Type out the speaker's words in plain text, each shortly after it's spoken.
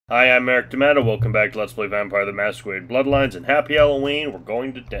Hi, I'm Eric Tomato. Welcome back to Let's Play Vampire the Masquerade Bloodlines, and happy Halloween. We're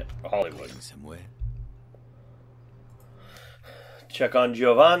going to Hollywood. Somewhere. Check on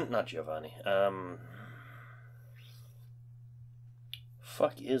Giovanni. Not Giovanni.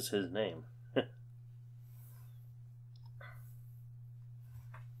 Fuck is his name?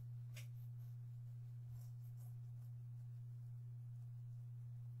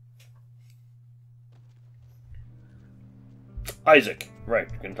 Isaac. Right,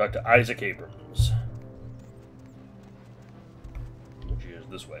 we're going to talk to Isaac Abrams. Which is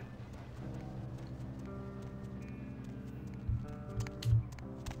this way.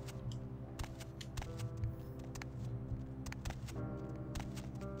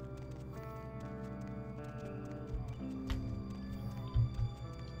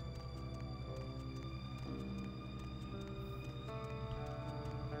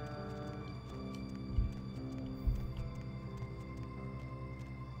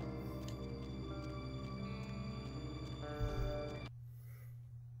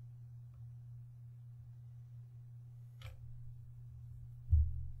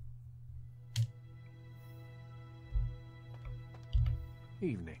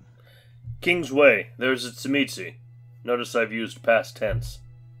 Evening. King's Way. There's a Tzimitzi. Notice I've used past tense.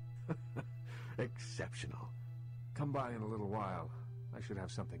 Exceptional. Come by in a little while. I should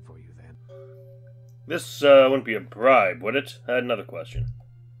have something for you then. This wouldn't be a bribe, would it? I had another question.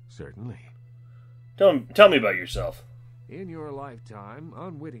 Certainly. Tell me about yourself. In your lifetime,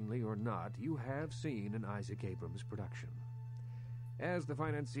 unwittingly or not, you have seen an Isaac Abrams production. As the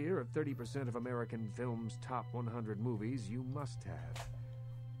financier of 30% of American film's top 100 movies, you must have.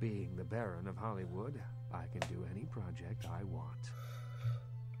 Being the Baron of Hollywood, I can do any project I want.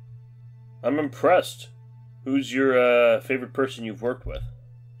 I'm impressed. Who's your favorite person you've worked with?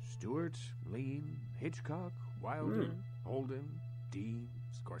 Stewart, Lean, Hitchcock, Wilder, Holden, Dean,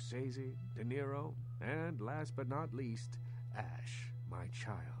 Scorsese, De Niro, and last but not least, Ash, my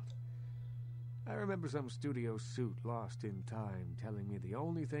child. I remember some studio suit lost in time telling me the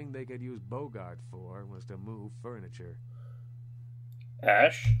only thing they could use Bogart for was to move furniture.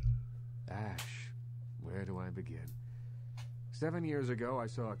 Ash? Ash. Where do I begin? 7 years ago, I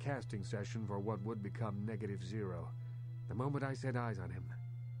saw a casting session for what would become Negative Zero. The moment I set eyes on him,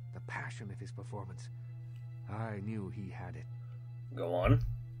 the passion of his performance, I knew he had it. Go on.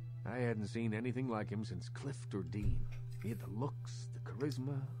 I hadn't seen anything like him since Clift or Dean. He had the looks, the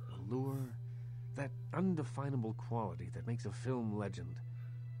charisma, the lure, that undefinable quality that makes a film legend.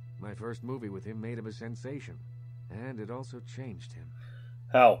 My first movie with him made him a sensation, and it also changed him.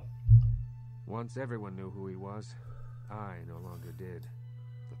 How? Once everyone knew who he was, I no longer did.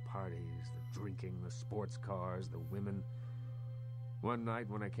 The parties, the drinking, the sports cars, the women. One night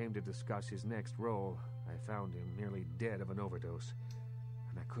when I came to discuss his next role, I found him nearly dead of an overdose,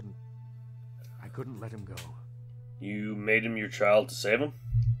 and I couldn't let him go. You made him your child to save him?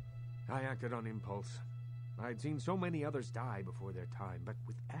 I acted on impulse. I'd seen so many others die before their time, but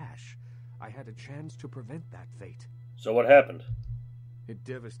with Ash, I had a chance to prevent that fate. So what happened? It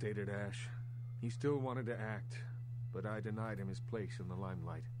devastated Ash. He still wanted to act, but I denied him his place in the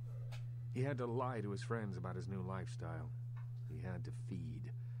limelight. He had to lie to his friends about his new lifestyle. He had to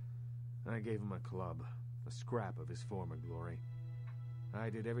feed. I gave him a club, a scrap of his former glory. I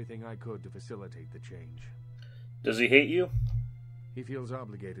did everything I could to facilitate the change. Does he hate you? He feels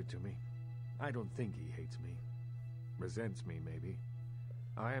obligated to me. I don't think he hates me. Resents me, maybe.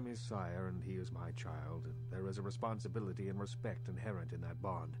 I am his sire, and he is my child, and there is a responsibility and respect inherent in that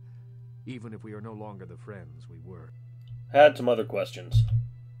bond, even if we are no longer the friends we were. I had some other questions.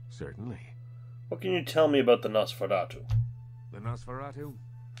 Certainly. What can you tell me about the Nosferatu? The Nosferatu?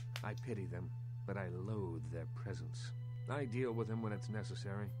 I pity them, but I loathe their presence. I deal with them when it's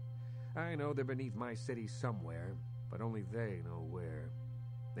necessary. I know they're beneath my city somewhere, but only they know where.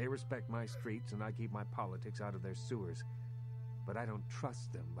 They respect my streets, and I keep my politics out of their sewers. But I don't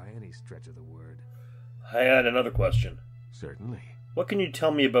trust them by any stretch of the word. I had another question. Certainly. What can you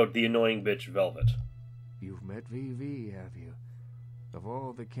tell me about the annoying bitch Velvet? You've met VV, have you? Of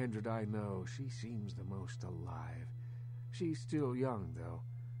all the kindred I know, she seems the most alive. She's still young, though,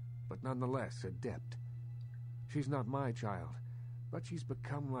 but nonetheless adept. She's not my child, but she's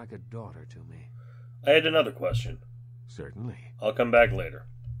become like a daughter to me. I had another question. Certainly. I'll come back later.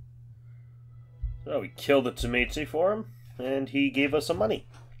 So we killed the Tzimitzi for him, and he gave us some money.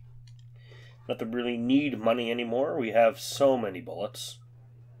 Not that we really need money anymore. We have so many bullets.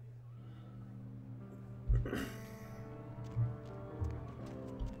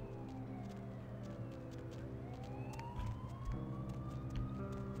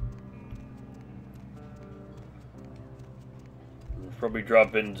 Probably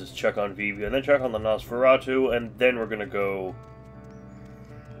drop in to check on Vivi, and then check on the Nosferatu, and then we're gonna go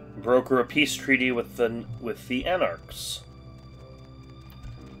broker a peace treaty with the Annarchs.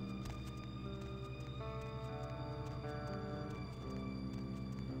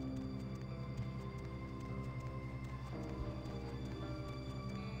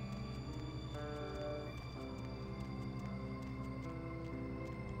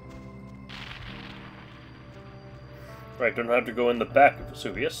 Right, don't have to go in the back of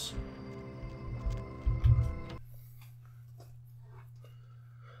Vesuvius.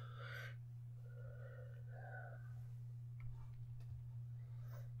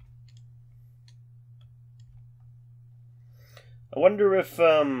 I wonder if,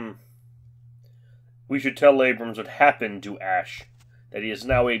 we should tell Abrams what happened to Ash. That he is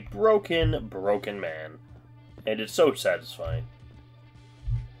now a broken man. And it's so satisfying.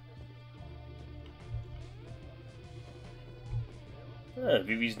 Ah,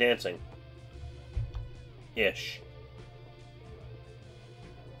 Vivi's dancing. Ish.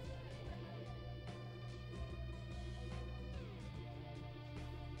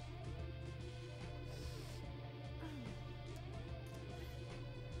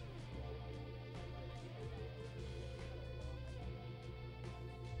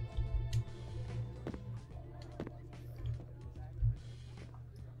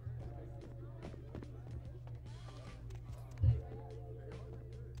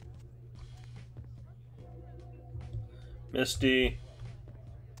 Misty,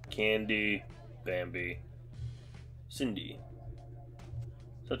 Candy, Bambi, Cindy.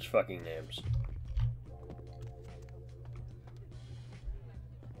 Such fucking names.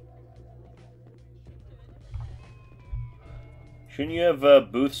 Shouldn't you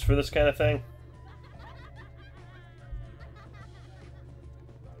have booths for this kind of thing?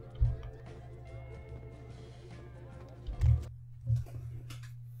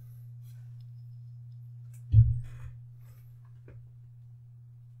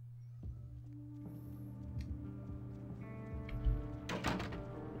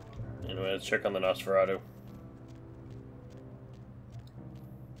 Anyway, let's check on the Nosferatu.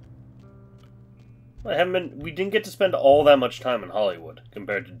 We didn't get to spend all that much time in Hollywood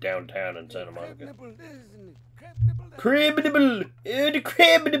compared to downtown in Santa Monica. Crab nibble! Oh, the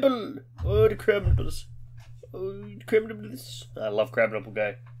crab nibble! Oh, the crab nibbles! Oh, the crab nibbles! I love Crab Nibble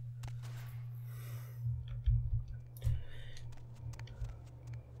Guy.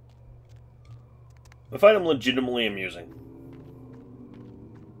 I find him legitimately amusing.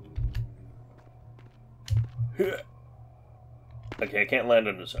 Okay, I can't land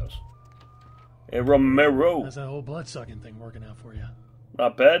in his house. Hey, Romero! How's that whole blood-sucking thing working out for you?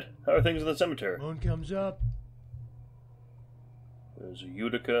 Not bad. How are things in the cemetery? Moon comes up. There's a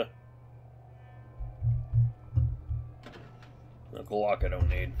Utica. A Glock I don't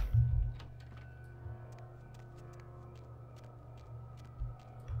need.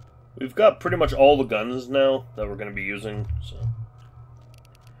 We've got pretty much all the guns now that we're going to be using, so...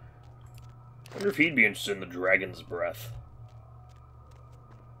 I wonder if he'd be interested in the Dragon's Breath.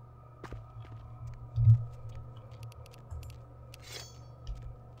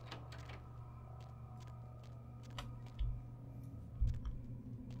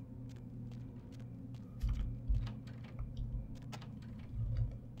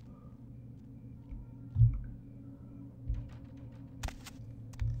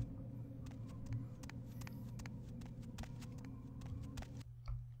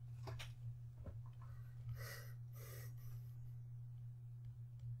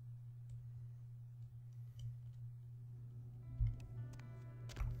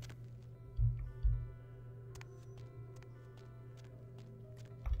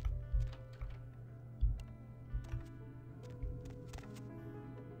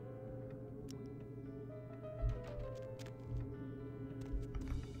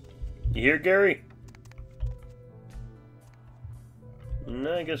 You hear, Gary?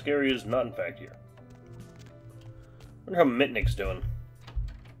 No, I guess Gary is not, in fact, here. Wonder how Mitnick's doing.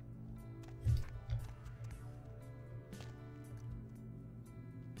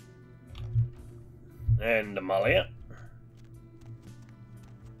 And Amalia.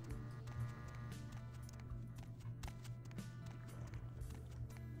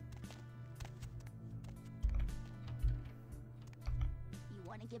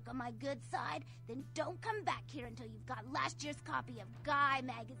 Give them my good side, then don't come back here until you've got last year's copy of Guy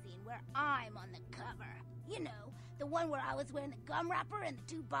magazine where I'm on the cover. You know, the one where I was wearing the gum wrapper and the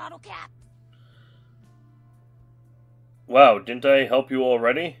 2 bottle caps. Wow, didn't I help you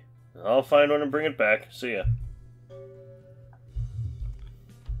already? I'll find one and bring it back. See ya.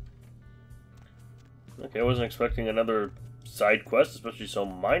 Okay, I wasn't expecting another side quest, especially so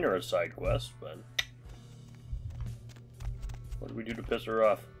minor a side quest, but... What do we do to piss her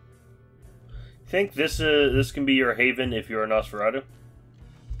off? Think this can be your haven if you're a Nosferatu?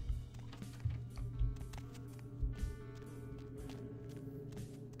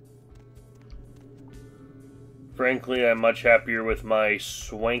 Frankly, I'm much happier with my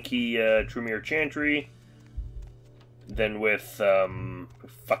swanky Trumere Chantry than with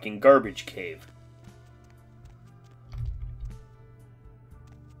fucking Garbage Cave.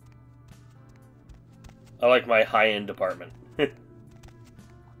 I like my high-end apartment.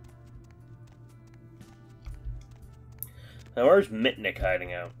 Now, where's Mitnick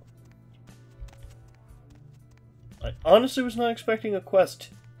hiding out? I honestly was not expecting a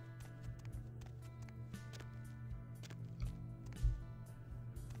quest.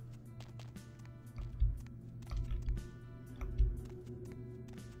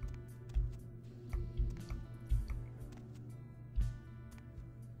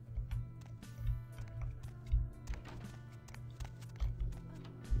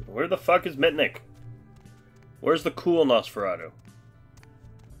 Where the fuck is Mitnick? Where's the cool Nosferatu?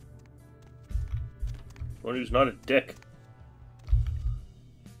 One who's not a dick.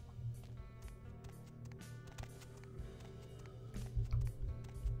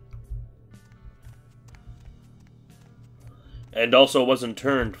 And also wasn't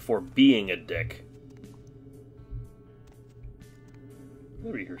turned for being a dick.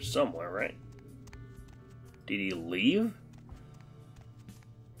 He'll be here somewhere, right? Did he leave?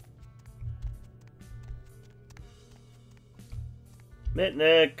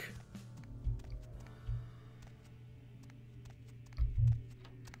 Mitnick!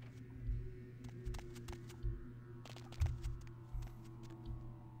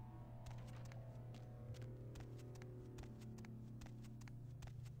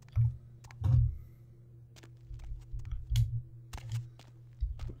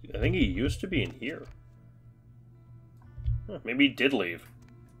 I think he used to be in here. Huh, maybe he did leave.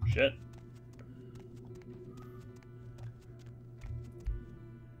 Shit.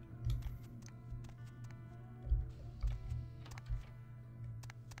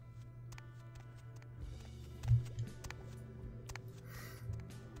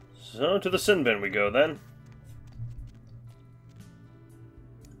 So, to the sin bin we go, then.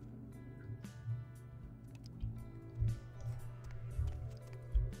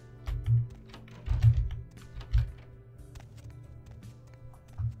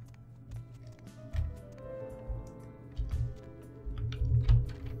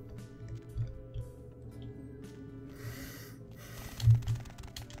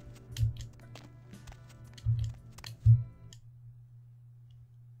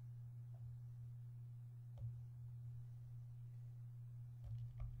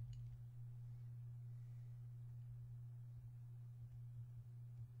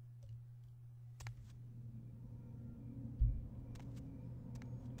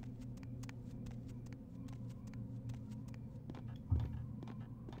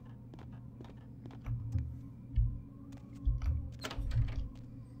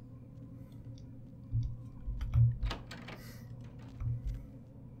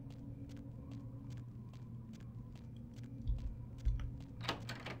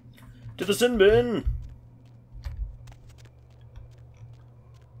 To the sin bin!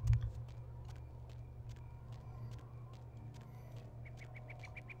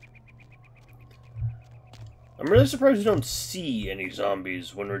 I'm really surprised we don't see any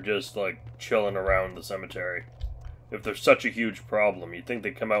zombies when we're just, like, chilling around the cemetery. If there's such a huge problem, you'd think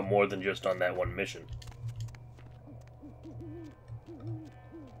they'd come out more than just on that one mission.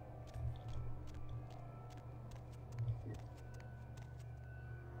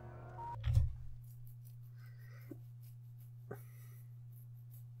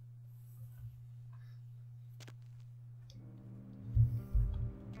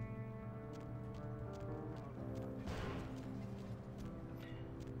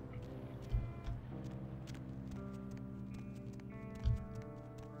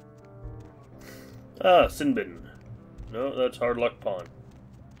 Ah, sin bin. No, that's Hard Luck Pawn.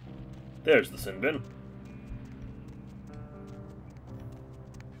 There's the sin bin.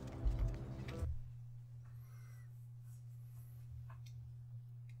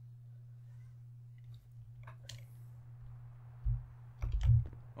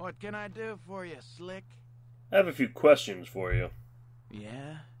 What can I do for you, Slick? I have a few questions for you.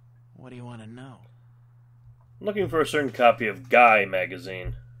 Yeah? What do you want to know? I'm looking for a certain copy of Guy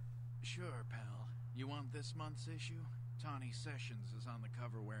magazine. Sure, pal. You want this month's issue? Tawny Sessions is on the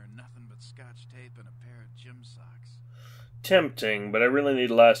cover wearing nothing but scotch tape and a pair of gym socks. Tempting, but I really need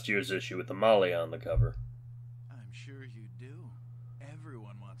last year's issue with Amalia on the cover. I'm sure you do.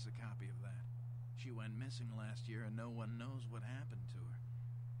 wants a copy of that. She went missing last year and no one knows what happened to her.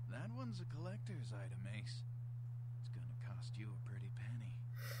 That one's a collector's item, Ace. It's gonna cost you a pretty penny.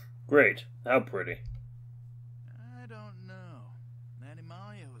 Great. How pretty. I don't know. That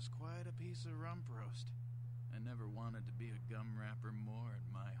Emalia was quite a piece of rump roast. I never wanted to be a gum wrapper more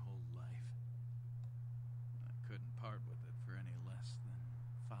in my whole life. I couldn't part with it for any less than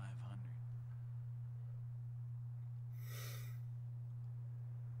 500.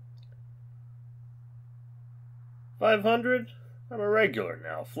 $500? I'm a regular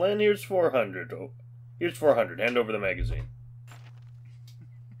now. Flynn, here's 400. Oh, here's 400. Hand over the magazine.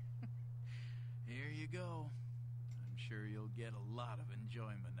 Here you go. I'm sure you'll get a lot of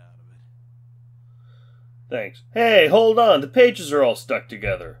enjoyment out of it. Thanks. Hey, hold on. The pages are all stuck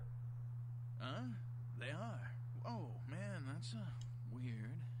together. Huh? They are? Oh, man, that's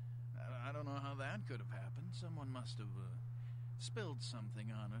weird. I don't know how that could have happened. Someone must have spilled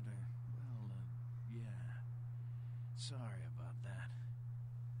something on it, or, well, yeah. Sorry about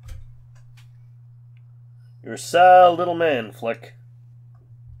that. You're a sad little man, Flick.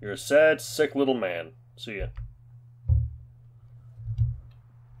 You're a sad, sick little man. See ya.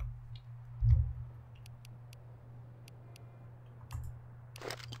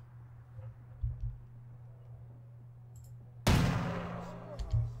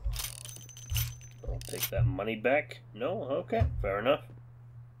 I'll take that money back. No? Okay, fair enough.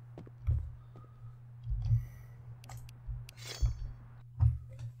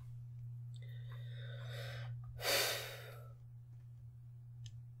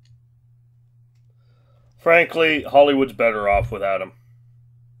 Frankly, Hollywood's better off without him.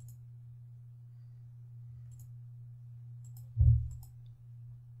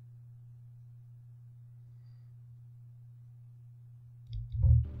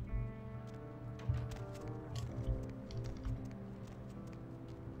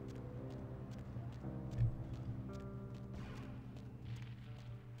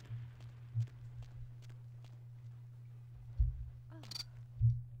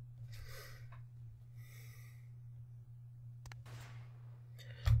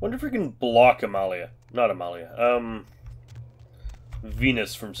 Wonder if we can block Amalia. Not Amalia.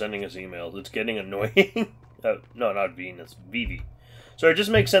 Venus from sending us emails. It's getting annoying. No, not Venus. Vivi. So it just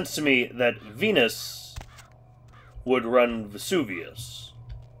makes sense to me that Venus would run Vesuvius.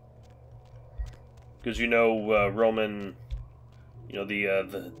 Because you know, Roman... You know,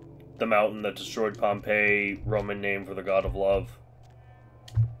 the mountain that destroyed Pompeii, Roman name for the god of love.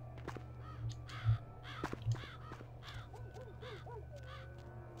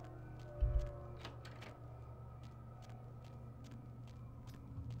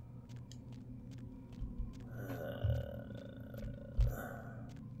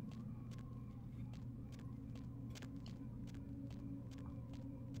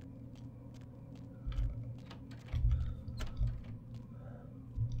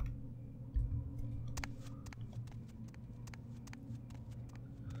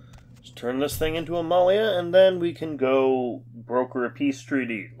 Turn this thing into Amalia, and then we can go broker a peace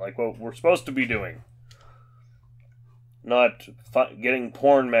treaty, like what we're supposed to be doing. Not getting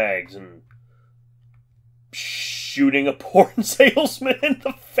porn mags and shooting a porn salesman in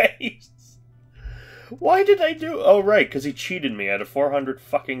the face. Why did I do... Oh, right, because he cheated me out of $400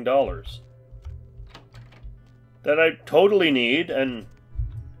 fucking dollars. That I totally need, and...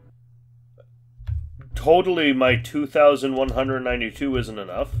 Totally my 2,192 isn't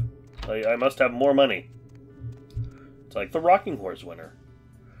enough. I must have more money. It's like the Rocking Horse winner,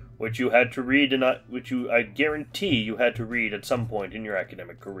 which you had to read, and which I guarantee you had to read at some point in your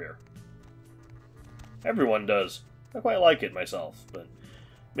academic career. Everyone does. I quite like it myself, but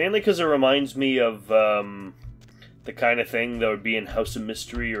mainly because it reminds me of the kind of thing that would be in House of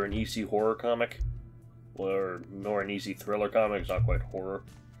Mystery or an EC horror comic, or an EC thriller comic. It's not quite horror.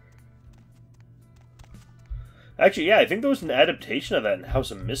 Actually, yeah, I think there was an adaptation of that in House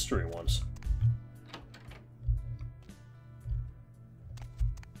of Mystery once.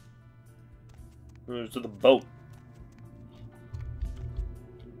 There's the boat.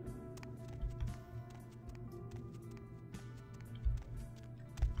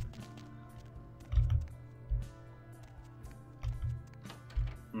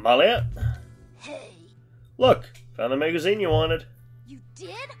 Malia? Hey. Look, found the magazine you wanted. You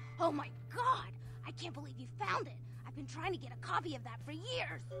did? Oh my god! I can't believe you found it. I've been trying to get a copy of that for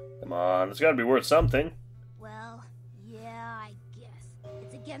years. Come on, it's gotta be worth something. Well, yeah, I guess.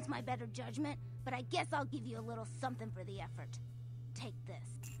 It's against my better judgment, but I guess I'll give you a little something for the effort. Take this.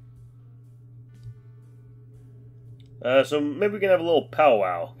 So maybe we can have a little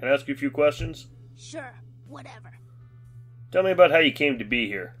powwow. Can I ask you a few questions? Sure, whatever. Tell me about how you came to be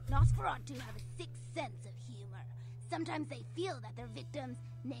here. Nosferatu have a sick sense of humor. Sometimes they feel that their victims,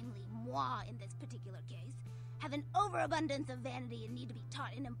 namely moi in this particular case, have an overabundance of vanity and need to be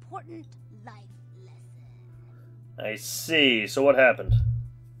taught an important life lesson. I see. So what happened?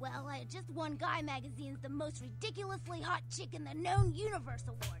 Well, I had just won Guy Magazine's The Most Ridiculously Hot Chick in the Known Universe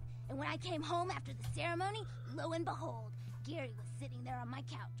Award. And when I came home after the ceremony, lo and behold, Gary was sitting there on my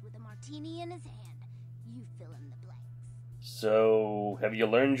couch with a martini in his hand. You fill in the blanks. So, have you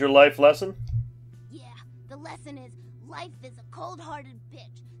learned your life lesson? Yeah, the lesson is life is a cold-hearted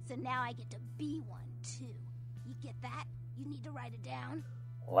bitch, so now I get to be one, too. You get that? You need to write it down?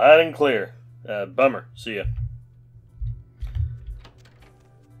 Loud and clear. Bummer. See ya.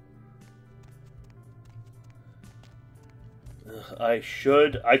 I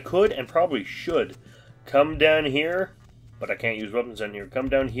could, and probably should, come down here, but I can't use weapons down here. Come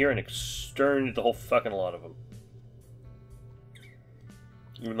down here and exterminate the whole fucking lot of them.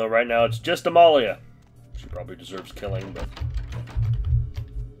 Even though right now it's just Amalia. She probably deserves killing, but...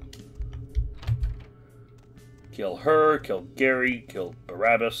 Kill her, kill Gary, kill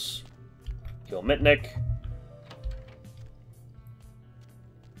Barabbas, kill Mitnick.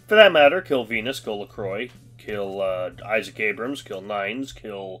 For that matter, kill Venus, kill LaCroix, kill Isaac Abrams, kill Nines,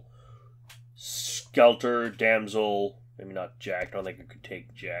 kill Skelter, Damsel, maybe not Jack, I don't think I could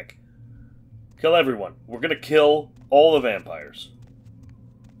take Jack. Kill everyone. We're gonna kill all the vampires.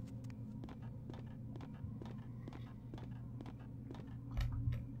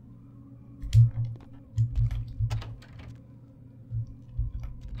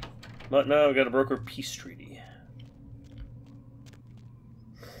 But now we got to broker peace treaty.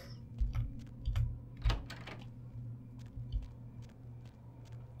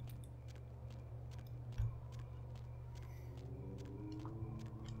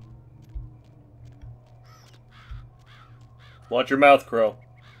 Watch your mouth, Crow.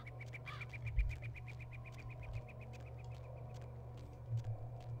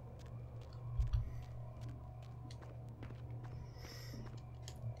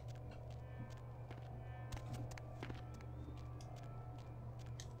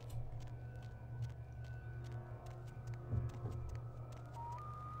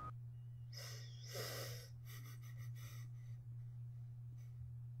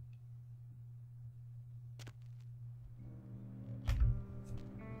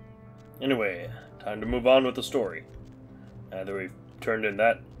 Anyway, time to move on with the story. Now that we've turned in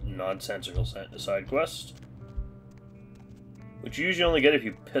that nonsensical side quest, which you usually only get if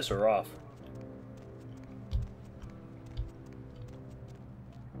you piss her off.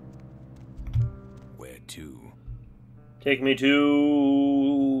 Where to? Take me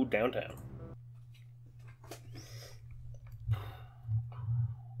to downtown.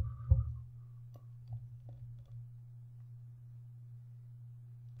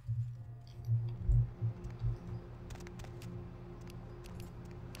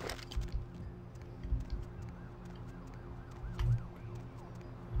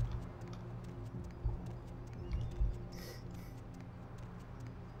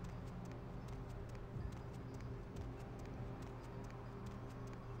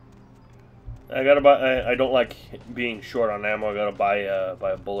 I gotta buy. I don't like being short on ammo. I gotta buy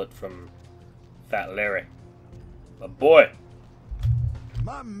a bullet from Fat Larry. But boy,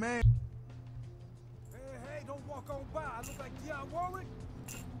 my man. Hey, don't walk on by. I look like Dionne Warwick.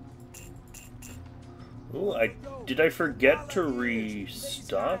 ooh, did I forget to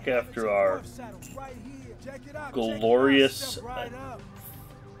restock after our glorious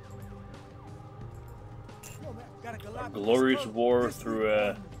glorious war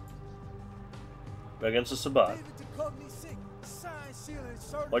through against the Sabbat?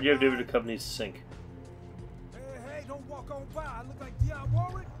 Why do you have David Duchovny's sink? Hey, don't walk on by. I look like Dionne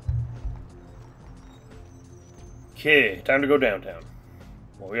Warwick. Okay, time to go downtown.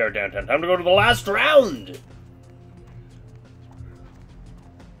 Well, we are downtown. Time to go to the last round!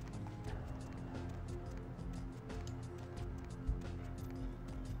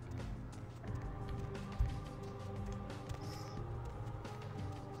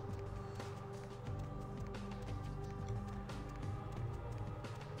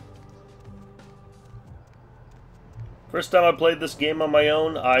 First time I played this game on my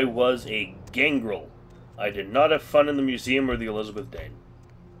own, I was a gangrel. I did not have fun in the museum or the Elizabeth Dane.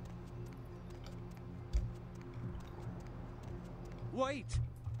 Wait!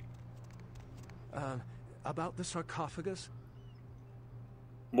 About the sarcophagus?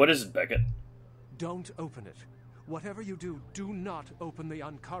 What is it, Beckett? Don't open it. Whatever you do, do not open the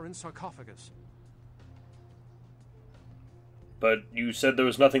Ankharan sarcophagus. But you said there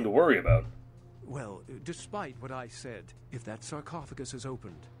was nothing to worry about. Well, despite what I said, if that sarcophagus is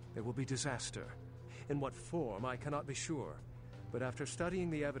opened, there will be disaster. In what form, I cannot be sure. But after studying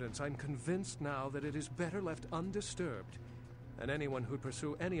the evidence, I'm convinced now that it is better left undisturbed. And anyone who'd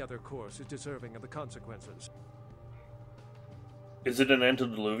pursue any other course is deserving of the consequences. Is it an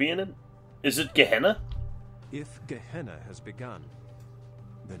antediluvian? Is it Gehenna? If Gehenna has begun,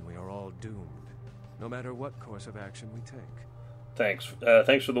 then we are all doomed, no matter what course of action we take. Thanks.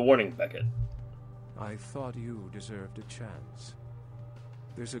 Thanks for the warning, Beckett. I thought you deserved a chance.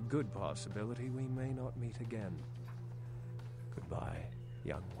 There's a good possibility we may not meet again. Goodbye,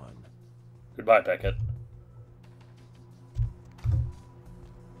 young one. Goodbye, Beckett.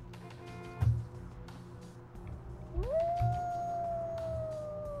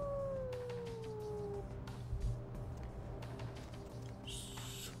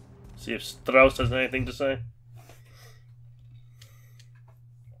 See if Strauss has anything to say.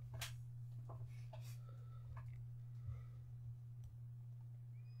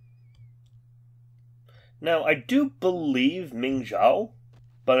 Now, I do believe Ming Zhao,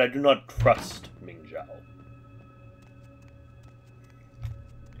 but I do not trust Ming Zhao.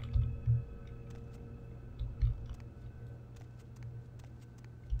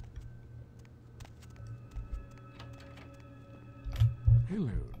 Hello,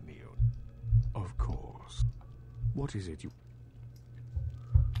 Neo. Of course. What is it you...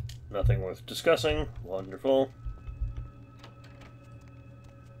 Nothing worth discussing. Wonderful.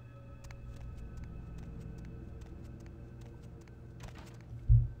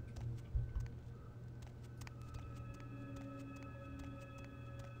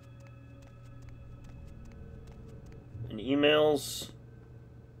 And emails.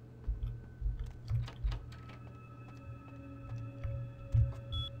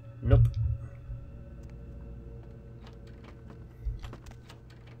 Nope.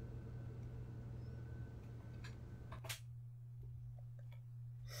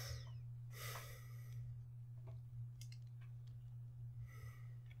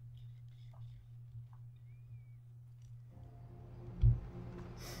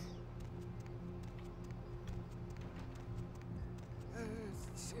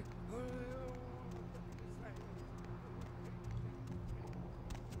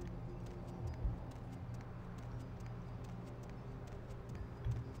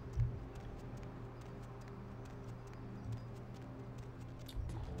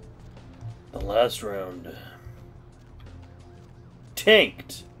 The last round.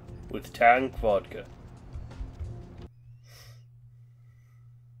 Tanked with tank vodka.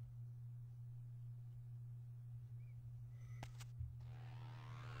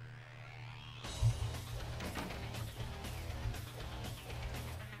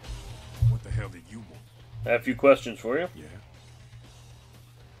 What the hell did you want? I have a few questions for you. Yeah?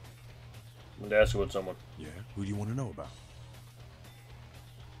 I'm going to ask about someone. Yeah? Who do you want to know about?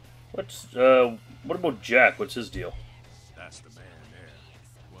 What about Jack? What's his deal? That's the man there.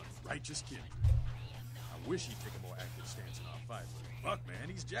 What a righteous kid. I wish he'd take a more active stance in our fight. But fuck, man,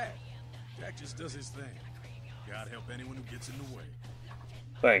 he's Jack. Jack just does his thing. God help anyone who gets in the way.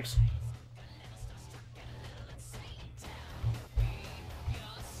 Thanks.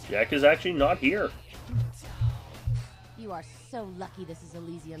 Jack is actually not here. You are so lucky this is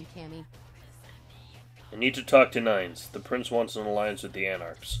Elysium, Cammy. I need to talk to Nines. The prince wants an alliance with the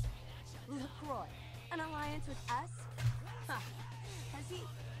Annarchs. LaCroix, an alliance with us? Huh. Has he...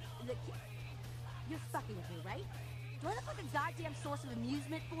 You're fucking with me, right? Do I look like a goddamn source of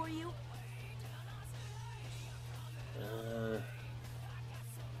amusement for you?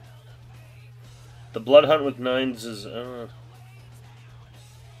 The blood hunt with Nines is, The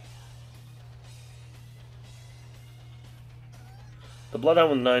blood hunt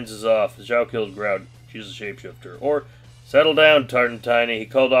with Nines is off. Zhao killed Groud. She's a shapeshifter. Or, settle down, Tartan Tiny. He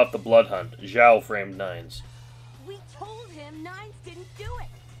called off the blood hunt. Zhao framed Nines. We told him Nines didn't do it.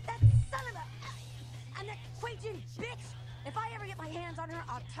 That son of a... And that Quajian bitch! If I ever get my hands on her,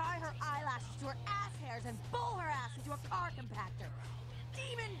 I'll tie her eyelashes to her ass hairs and bowl her ass into a car compactor.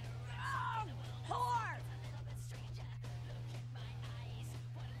 Demon... Oh, whore!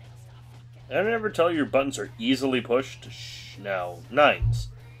 Did I never tell you your buttons are easily pushed? Shh, now. Nines.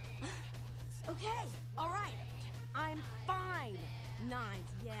 Okay, alright. I'm fine. Nines,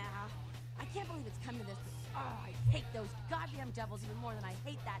 yeah. I can't believe it's come to this, but I hate those goddamn devils even more than I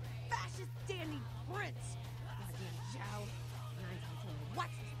hate that fascist dandy prince. Goddamn Zhao. Nines, I'm telling you,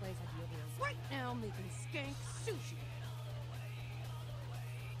 watch this place. I'd be over here right now making skank sushi.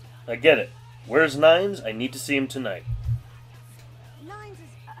 I get it. Where's Nines? I need to see him tonight. Nines is,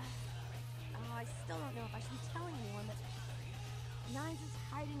 I still don't know if I should be telling anyone, but Nines is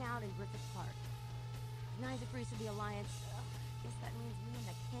hiding out in Griffith Park. Nines agrees to the alliance. Guess that means me and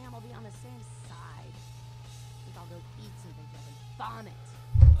the cam will be on the same side. I think I'll go eat something and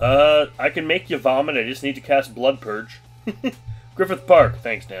vomit. I can make you vomit. I just need to cast Blood Purge. Griffith Park.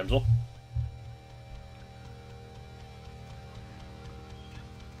 Thanks, damsel.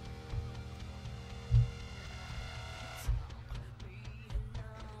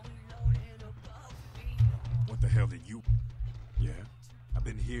 What the hell did you... Yeah, I've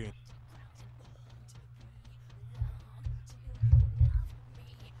been hearing...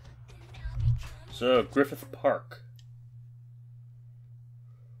 So, Griffith Park.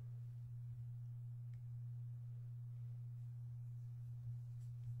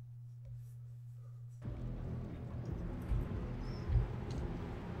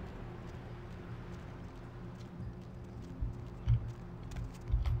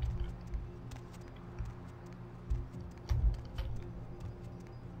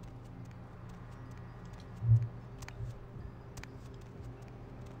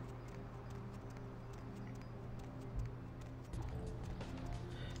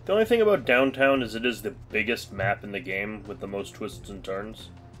 The only thing about downtown is it is the biggest map in the game with the most twists and turns.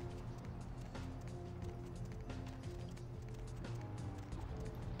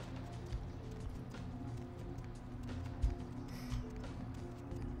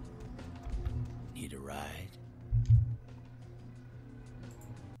 Need a ride?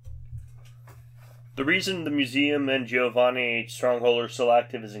 The reason the museum and Giovanni Stronghold are still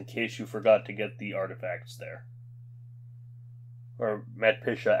active is in case you forgot to get the artifacts there. Or met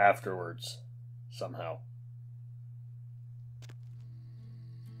Pisha afterwards, somehow.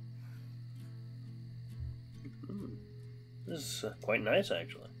 This is quite nice,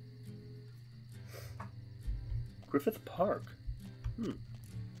 actually. Griffith Park.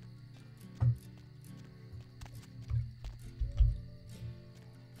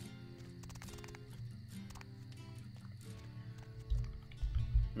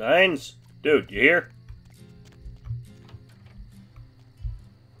 Nines? Dude, you here?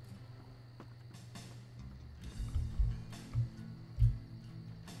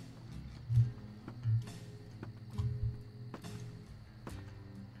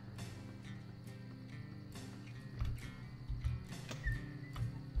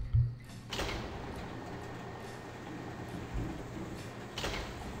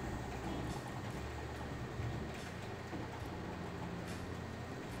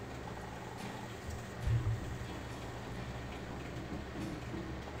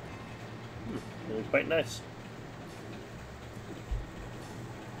 It was quite nice.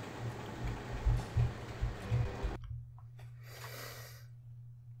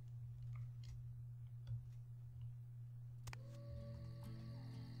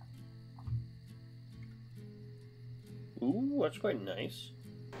 Ooh, that's quite nice.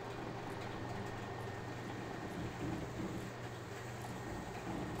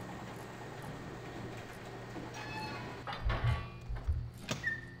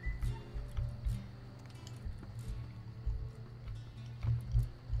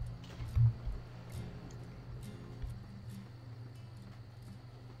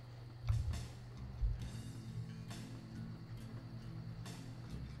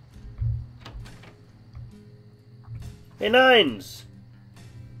 Hey, Nines!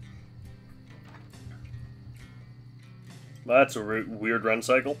 Well, that's a weird run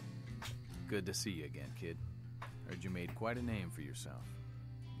cycle. Good to see you again, kid. Heard you made quite a name for yourself.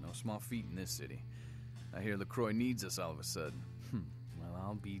 No small feat in this city. I hear LaCroix needs us all of a sudden. Well,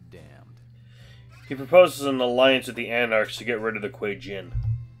 I'll be damned. He proposes an alliance with the Annarchs to get rid of the Kuei Jin.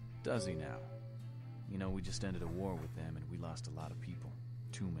 Does he now? You know, we just ended a war with them and we lost a lot of people.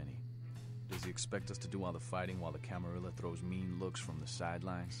 Too many. Does he expect us to do all the fighting while the Camarilla throws mean looks from the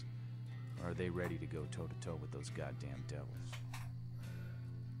sidelines? Or are they ready to go toe-to-toe with those goddamn devils?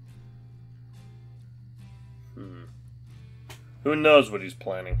 Who knows what he's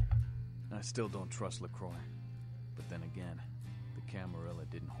planning? I still don't trust LaCroix. But then again, the Camarilla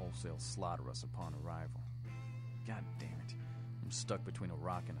didn't wholesale slaughter us upon arrival. God damn it. I'm stuck between a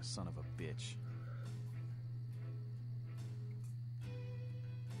rock and a son of a bitch.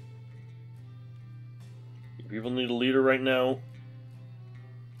 Your people need a leader right now.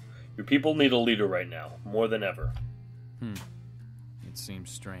 Your people need a leader right now, more than ever. It seems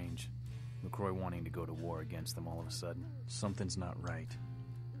strange. LaCroix wanting to go to war against them all of a sudden. Something's not right.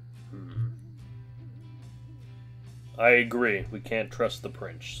 I agree. We can't trust the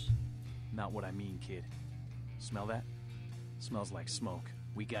prince. Not what I mean, kid. Smell that? Smells like smoke.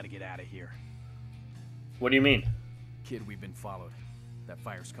 We gotta get out of here. What do you mean? Kid, we've been followed. That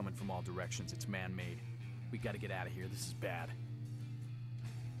fire's coming from all directions. It's man-made. We gotta get out of here. This is bad.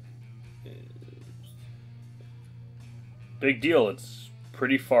 Big deal. It's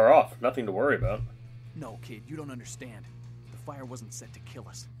pretty far off. Nothing to worry about. No, kid, you don't understand. The fire wasn't set to kill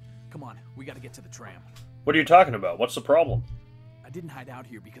us. Come on, we gotta get to the tram. What are you talking about? What's the problem? I didn't hide out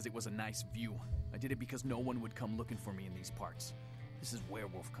here because it was a nice view. I did it because no one would come looking for me in these parts. This is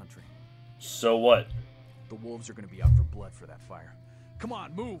werewolf country. So what? The wolves are gonna be out for blood for that fire. Come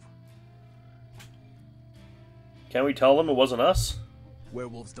on, move! Can't we tell them it wasn't us?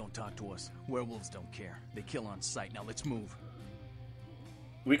 Werewolves don't talk to us. Werewolves don't care. They kill on sight. Now let's move.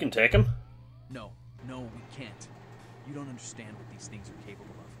 We can take him? No, we can't. You don't understand what these things are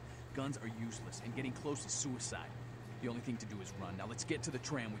capable of. Guns are useless, and getting close is suicide. The only thing to do is run. Now let's get to the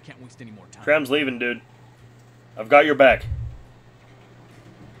tram. We can't waste any more time. Tram's leaving, dude. I've got your back.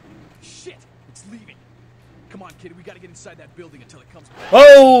 Shit! It's leaving. Come on, kid. We gotta get inside that building until it comes back.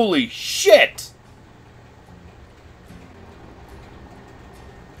 Holy shit!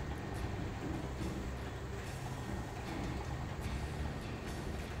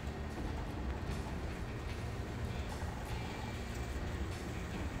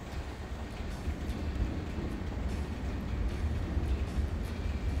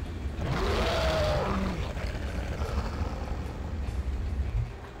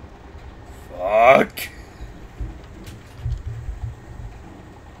 Fuck.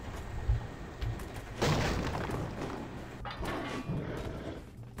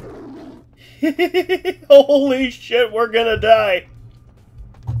 Holy shit, we're gonna die.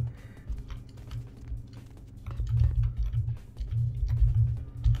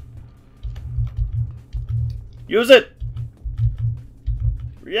 Use it.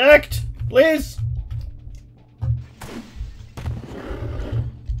 React, please.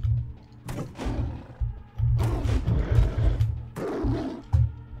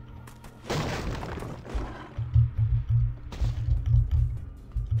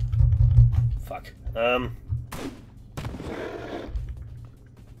 Fuck.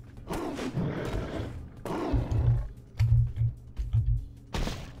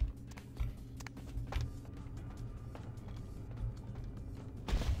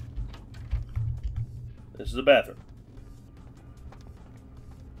 This is the bathroom.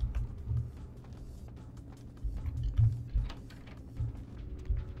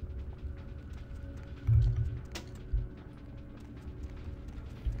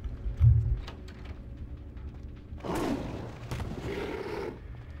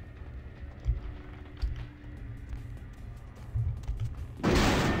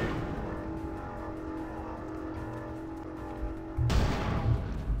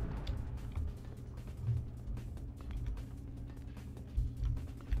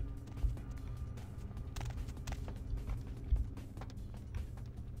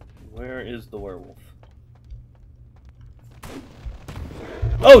 Where is the werewolf?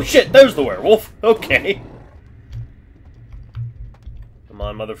 Oh shit, there's the werewolf! Okay. Come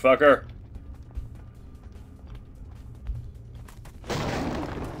on, motherfucker.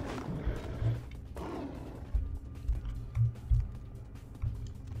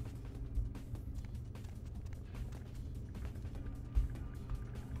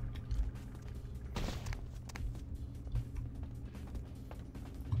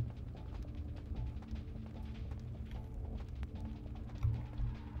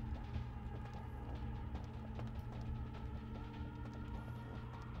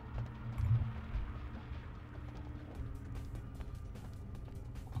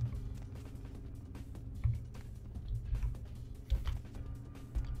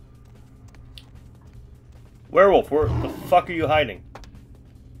 Werewolf, where the fuck are you hiding?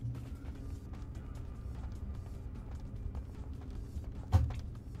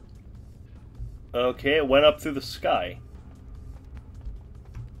 Okay, it went up through the sky.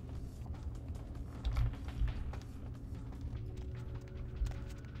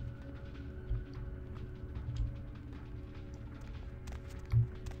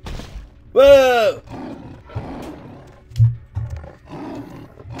 Whoa!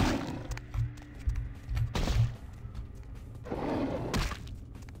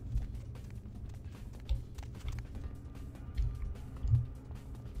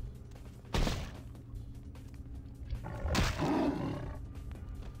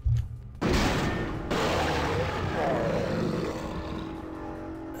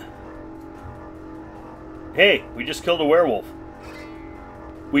 Hey, we just killed a werewolf.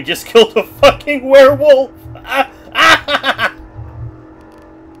 We just killed a fucking werewolf!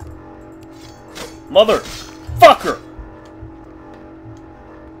 Motherfucker!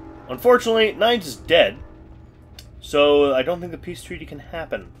 Unfortunately, Nines is dead, so I don't think the peace treaty can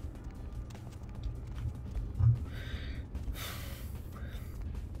happen.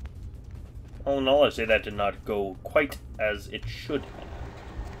 All in all, I say that did not go quite as it should have.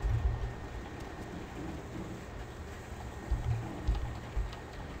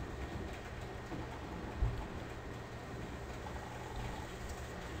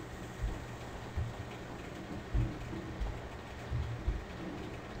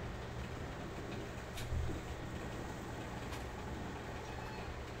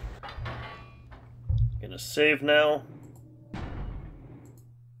 Gonna save now.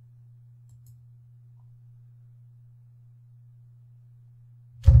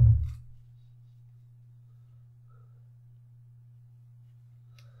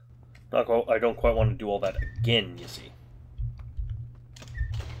 I don't quite want to do all that again, you see.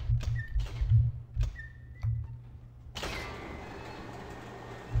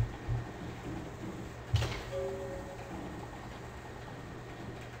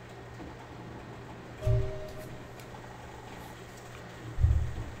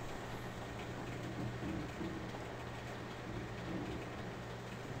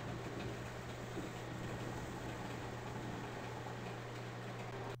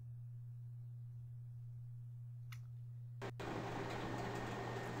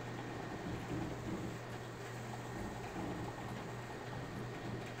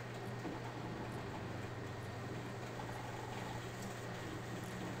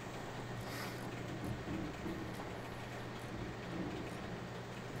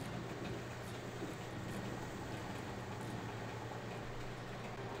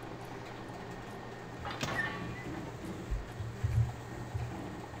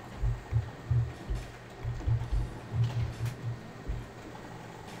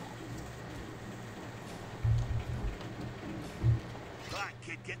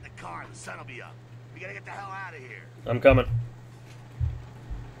 Get in the car, the sun will be up. We gotta get the hell out of here. I'm coming.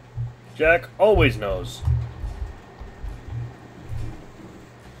 Jack always knows.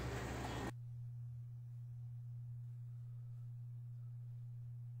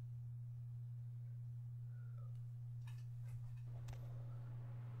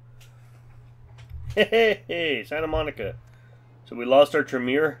 Hey, Santa Monica. So we lost our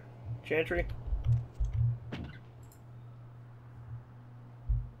Tremere Chantry?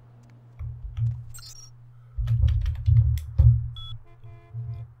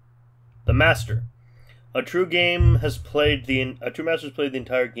 The Master. A true master has played the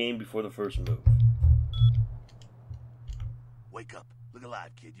entire game before the first move. Wake up. Look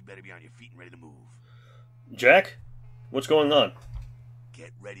alive, kid. You better be on your feet and ready to move. Jack? What's going on?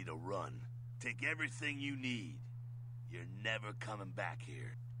 Get ready to run. Take everything you need. You're never coming back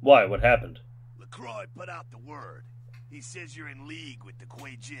here. Why? What happened? LaCroix put out the word. He says you're in league with the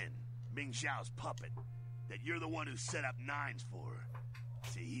Kuei Jin, Ming Xiao's puppet. That you're the one who set up Nines for her.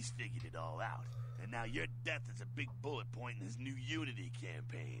 See, he's figured it all out. And now your death is a big bullet point in his new Unity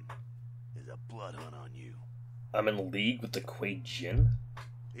campaign. There's a blood hunt on you. I'm in league with the Kuei Jin?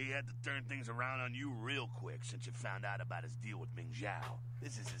 He had to turn things around on you real quick since you found out about his deal with Ming Xiao.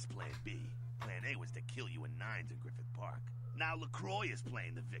 This is his plan B. Plan A was to kill you in Nines in Griffith Park. Now LaCroix is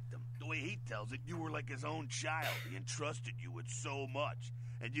playing the victim. The way he tells it, you were like his own child. He entrusted you with so much.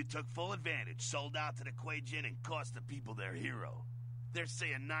 And you took full advantage, sold out to the Kuei Jin, and cost the people their hero. They're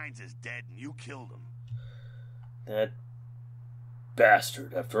saying Nines is dead and you killed him. That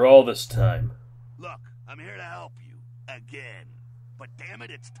bastard, after all this time. Look, I'm here to help you. Again. But damn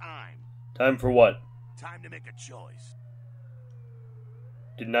it, it's time. Time for what? Time to make a choice.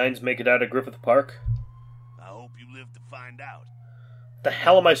 Did Nines make it out of Griffith Park? I hope you live to find out. What the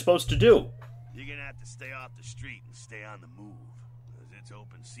hell am I supposed to do? You're gonna have to stay off the street and stay on the move. Because it's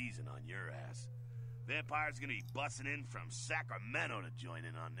open season on your ass. Vampires gonna be busting in from Sacramento to join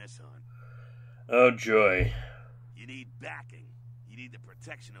in on this hunt. Oh, joy. You need backing. You need the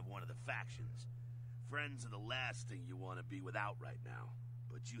protection of one of the factions. Friends are the last thing you want to be without right now.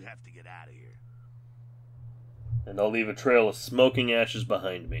 But you have to get out of here. And I'll leave a trail of smoking ashes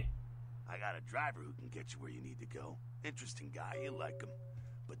behind me. I got a driver who can get you where you need to go. Interesting guy, you'll like him.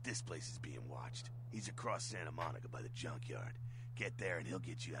 But this place is being watched. He's across Santa Monica by the junkyard. Get there and he'll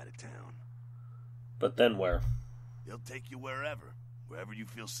get you out of town. But then where? He'll take you wherever. Wherever you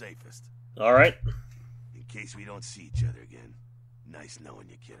feel safest. Alright. In case we don't see each other again. Nice knowing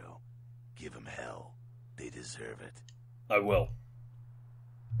you, kiddo. Give them hell. They deserve it. I will.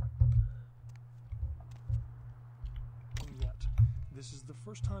 Yet, this is the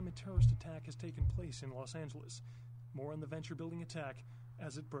first time a terrorist attack has taken place in Los Angeles. More on the venture building attack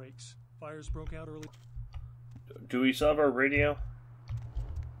as it breaks. Fires broke out early. Do we still have our radio?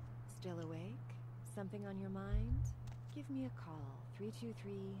 Still awake? Something on your mind? Give me a call.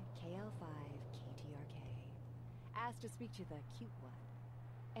 323-KL5-KTRK. Ask to speak to the cute one.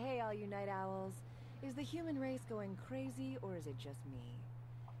 Hey, all you night owls. Is the human race going crazy, or is it just me?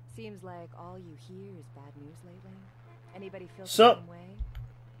 Seems like all you hear is bad news lately. Anybody feel the same way?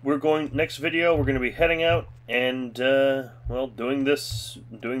 We're going, next video, we're going to be heading out and, well, doing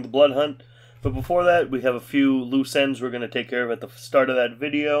the blood hunt. But before that, we have a few loose ends we're going to take care of at the start of that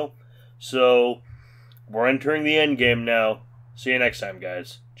video. So, we're entering the end game now. See you next time,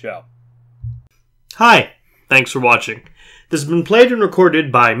 guys. Ciao. Hi, thanks for watching. This has been played and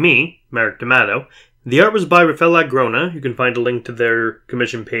recorded by me, Merrick D'Amato. The art was by Rafael Agrona. You can find a link to their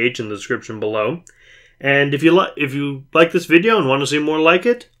commission page in the description below. And if you like this video and want to see more like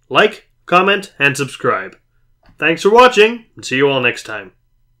it, like, comment, and subscribe. Thanks for watching, and see you all next time.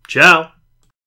 Ciao!